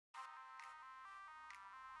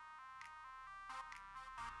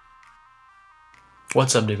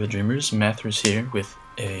What's up, Diggletdreamers? Mathers here with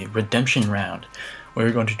a redemption round.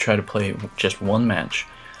 We're going to try to play just one match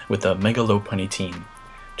with a MegaLopunny team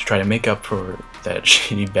to try to make up for that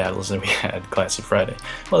shitty battles that we had Classic Friday.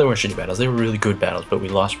 Well, they weren't shitty battles, they were really good battles, but we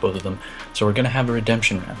lost both of them, so we're going to have a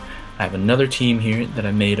redemption round. I have another team here that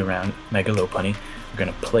I made around MegaLopunny. We're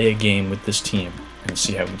going to play a game with this team and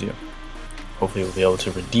see how we do. Hopefully we'll be able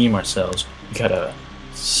to redeem ourselves. We got a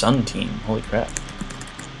Sun team, holy crap.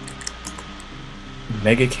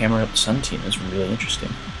 Mega Camera Up Sun team is really interesting.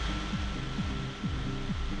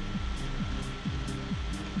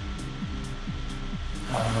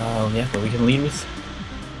 Yeah, but we can lead with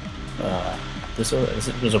this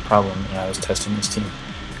was a problem when I was testing this team.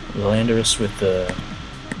 Landorus with the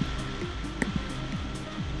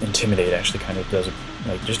Intimidate actually kind of does,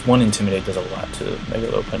 like, just one Intimidate does a lot to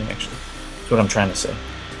MegaLopunny actually. That's what I'm trying to say.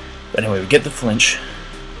 But anyway, we get the flinch.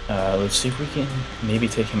 Let's see if we can maybe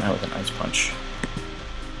take him out with an Ice Punch.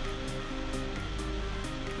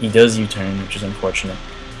 He does U-turn, which is unfortunate.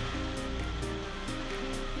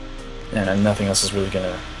 And nothing else is really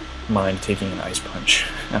gonna mind taking an Ice Punch,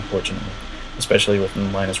 unfortunately. Especially with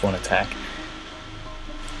 -1 attack.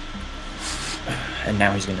 And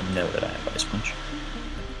now he's gonna know that I have Ice Punch.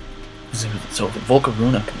 So if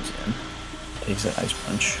Volcarona comes in, takes an Ice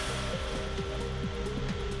Punch.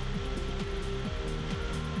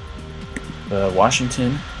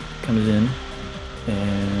 Washington comes in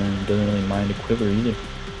and doesn't really mind a Quiver either.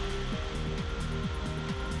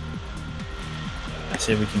 I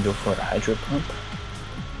say we can go for a Hydro Pump.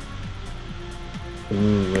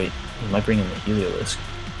 Ooh, wait, he might bring in the Heliolisk.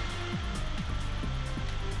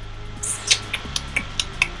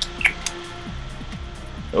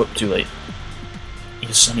 Oh, too late.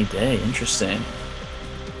 It's a sunny day, interesting.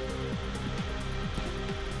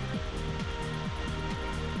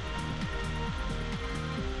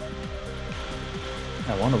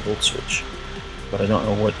 I want a Volt Switch, but I don't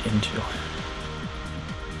know what into.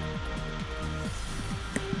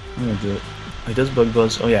 I'm gonna do it. He does Bug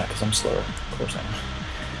Buzz. Oh yeah, because I'm slower. Of course I am.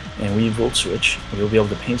 And we Volt Switch. We'll be able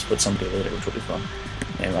to Pain Split somebody later, which will be fun.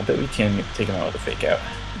 And I bet we can take him out with a Fake Out.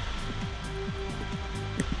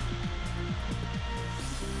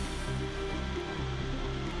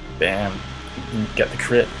 Bam. Got the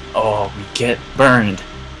crit. Oh, we get burned.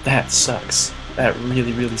 That sucks. That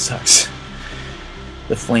really, really sucks.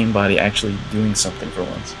 The Flame Body actually doing something for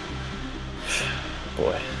once.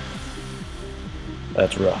 Boy.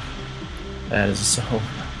 That's rough. That is so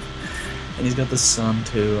rough. And he's got the Sun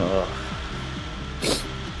too.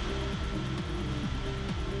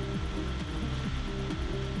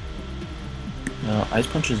 No, Ice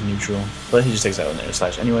Punch is neutral, but he just takes out an Air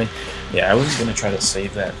Slash. Anyway, yeah, I wasn't gonna try to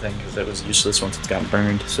save that thing because that was useless once it got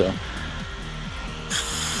burned, so.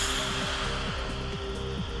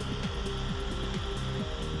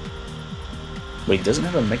 But he doesn't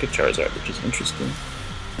have a Mega Charizard, which is interesting.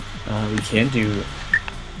 We can do.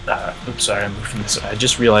 Oops, sorry, I'm moving this. I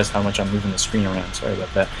just realized how much I'm moving the screen around. Sorry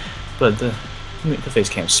about that. But the face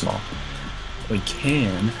cam's small. We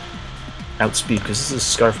can outspeed, because this is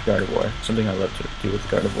Scarf Gardevoir, something I love to do with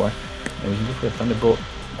Gardevoir. And we can go for a Thunderbolt.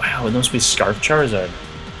 Wow, it must be Scarf Charizard.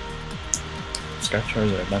 Scarf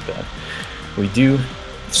Charizard, not bad. We do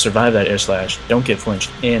survive that Air Slash, don't get flinched,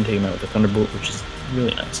 and take him out with a Thunderbolt, which is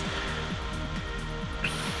really nice.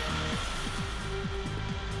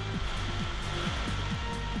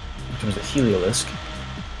 Comes the Heliolisk.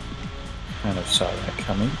 Kind of saw that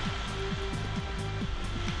coming.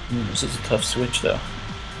 This is a tough switch though,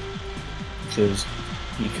 because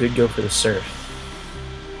he could go for the Surf,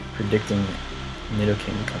 predicting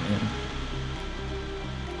Nidoking to come in.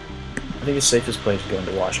 I think his safest play is going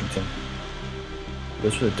to Washington. He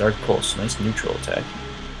goes for the Dark Pulse, nice neutral attack,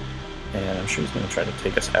 and I'm sure he's going to try to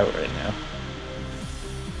take us out right now.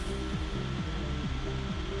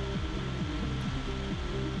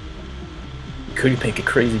 Could make a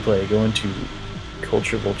crazy play, go into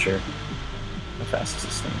Culture Vulture. How fast is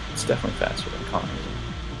this thing? It's definitely faster than Con, isn't it?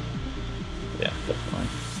 Yeah, definitely.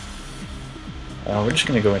 We're just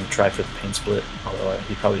going to go and try for the Pain Split, although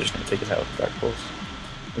he's probably just going to take us out with the Dark Pulse.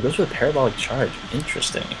 It goes for the Parabolic Charge.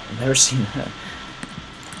 Interesting. I've never seen that.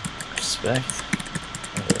 Respect.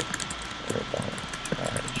 Parabolic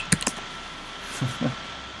Charge.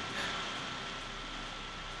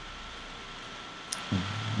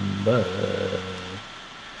 But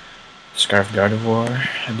Scarf Gardevoir,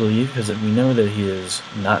 I believe, because we know that he is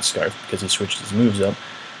not Scarf because he switched his moves up,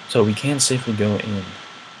 so we can safely go in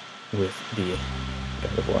with the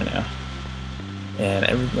Gardevoir now. And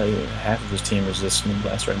everybody, half of his team resists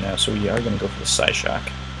Moonblast right now, so we are going to go for the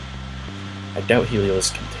Psyshock. I doubt Helios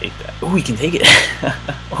can take that. Oh, he can take it!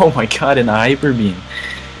 Oh my god, in a Hyper Beam!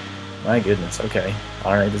 My goodness, okay.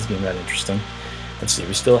 Alright, this game got interesting. Let's see,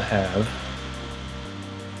 we still have...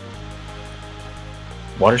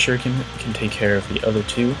 Water Shuriken can take care of the other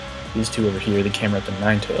two. These two over here, the camera up and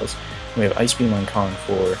Ninetales. We have Ice Beam on Kong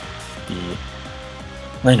for the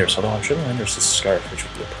Landers, although I'm sure the Landers is Scarf, which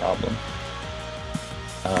would be a problem.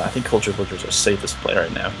 I think Culture Vulture's our safest play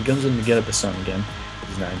right now. He comes in to get up the sun again with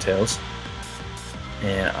his Ninetales.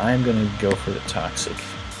 And I'm going to go for the Toxic.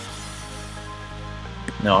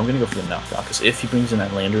 No, I'm going to go for the knockoff, because if he brings in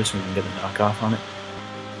that Landers, we can get a knockoff on it.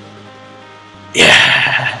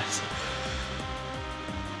 Yes!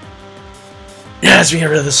 Yes, we get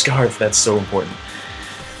rid of the Scarf. That's so important.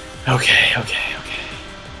 Okay.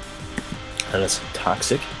 That's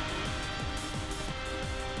Toxic.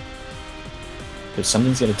 If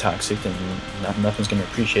something's going to Toxic, then nothing's going to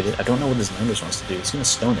appreciate it. I don't know what this Landers wants to do. It's going to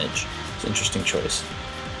Stone Edge. It's an interesting choice.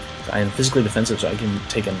 I am physically defensive, so I can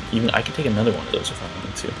take I can take another one of those if I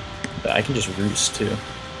wanted to. But I can just Roost too.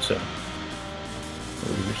 So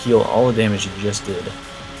we'll heal all the damage he just did,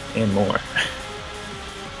 and more.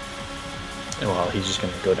 Well, he's just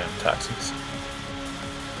going to go down to Toxics.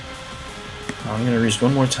 I'm going to Roost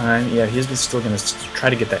one more time. Yeah, he's still going to try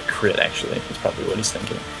to get that crit, actually. That's probably what he's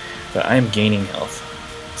thinking. But I am gaining health,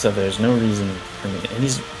 so there's no reason for me. And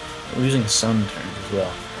he's losing Sun turns as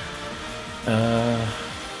well.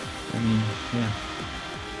 I mean, yeah.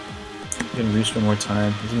 I'm going to Roost one more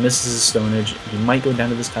time. He misses his Stone Edge. He might go down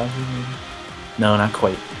to this Toxic, maybe? No, not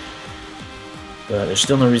quite. But there's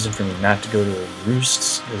still no reason for me not to go to a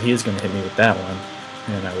Roost, because he is going to hit me with that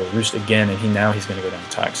one. And I will Roost again, and he's going to go down to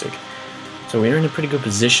Toxic. So we're in a pretty good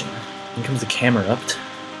position. Here comes the Camerupt.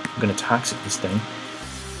 I'm going to Toxic this thing.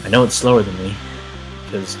 I know it's slower than me,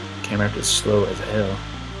 because Camerupt is slow as hell.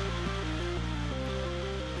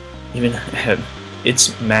 Even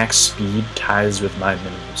its max speed ties with my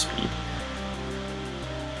minimum speed.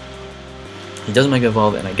 He does Mega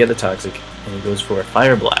Evolve, and I get the Toxic, and he goes for a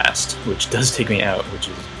Fire Blast, which does take me out, which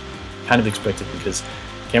is kind of expected because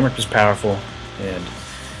Camerupt is powerful, and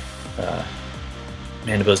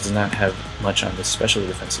Mandibuzz does not have much on the specially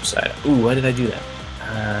defensive side. Ooh, why did I do that?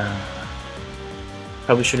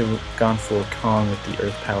 Probably should have gone for Kong with the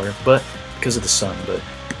Earth Power, but because of the Sun. But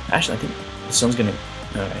actually, I think the Sun's gonna.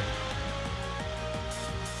 Alright.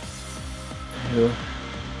 2,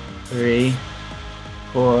 3,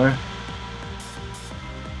 4.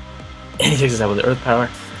 And he takes us out with the Earth Power.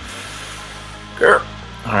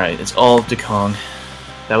 Alright, it's all up to Kong.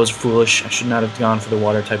 That was foolish. I should not have gone for the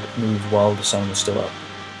water type move while the sun was still up.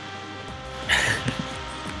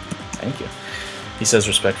 Thank you. He says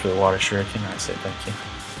respect for the water shuriken. I say thank you.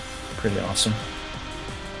 Pretty awesome.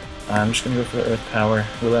 I'm just going to go for the earth power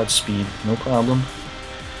without speed. No problem.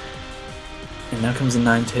 And now comes the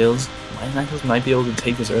Ninetales. My Ninetales might be able to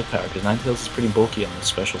take this earth power because Ninetales is pretty bulky on the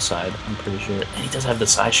special side, I'm pretty sure. And he does have the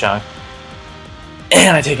Psyshock.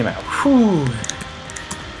 And I take him out. Whew.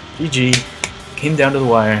 GG. Came down to the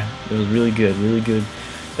wire. It was really good, really good.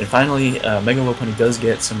 And finally, MegaLopunny does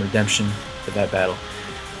get some redemption for that battle.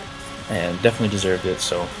 And definitely deserved it,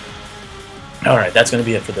 so... Alright, that's going to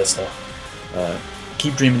be it for this, though.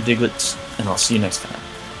 Keep dreaming, Diglets, and I'll see you next time.